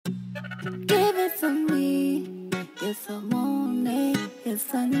Give it to me. Yes, I want it. Yes,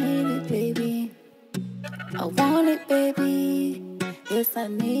 I need it, baby. I want it, baby. Yes, I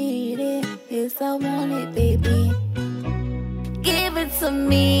need it. Yes, I want it, baby. Give it to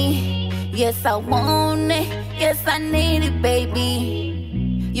me. Yes, I want it. Yes, I need it,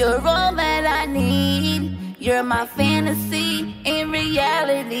 baby. You're all that I need. You're my fantasy in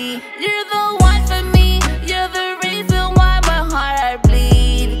reality. You're the one for me. You're the reason why my heart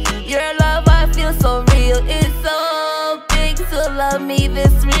bleed. Your love, I feel so real. It's so big to love me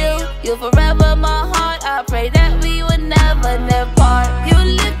this real. You're forever my heart. I pray that we would never part. You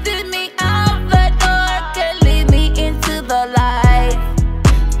lifted me out the dark and lead me into the light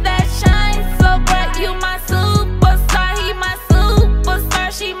that shines so bright. You my superstar. He my superstar.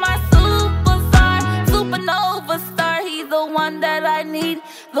 She my superstar. Supernova star. He the one that I need.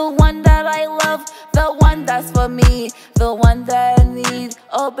 The one that I love. The one that's for me. The one that I need.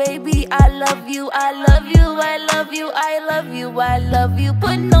 Oh baby, I love you. I love you. I love you. I love you. I love you.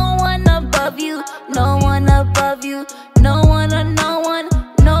 Put no one above you. No one above you. No one or no one.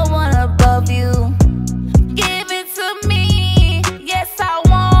 No one above you. Give it to me. Yes, I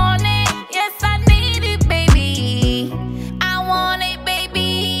want it. Yes, I need it, baby. I want it,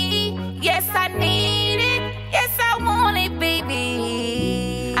 baby. Yes, I need it. Yes, I want it,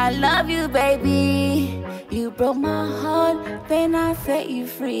 baby. I love you, baby. You broke my heart, then I set you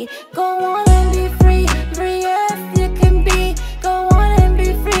free. Go on and be free, free as you can be. Go on and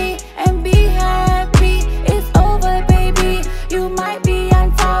be free and be happy. It's over, baby. You might be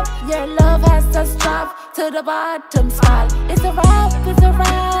on top. Your love has just dropped to the bottom spot. It's a wrap, it's a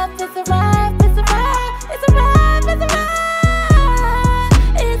wrap, it's a wrap, it's a wrap, it's a wrap, it's a wrap.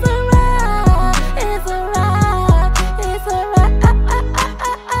 It's a wrap, it's a wrap, it's a wrap.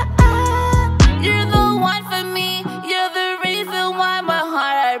 You're the one for me. You're the reason why my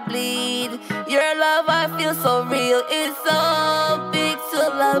heart bleed. Your love, I feel so real. It's so big to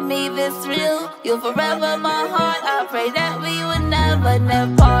love me this real. You're forever my heart. I pray that we would never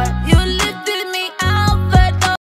part.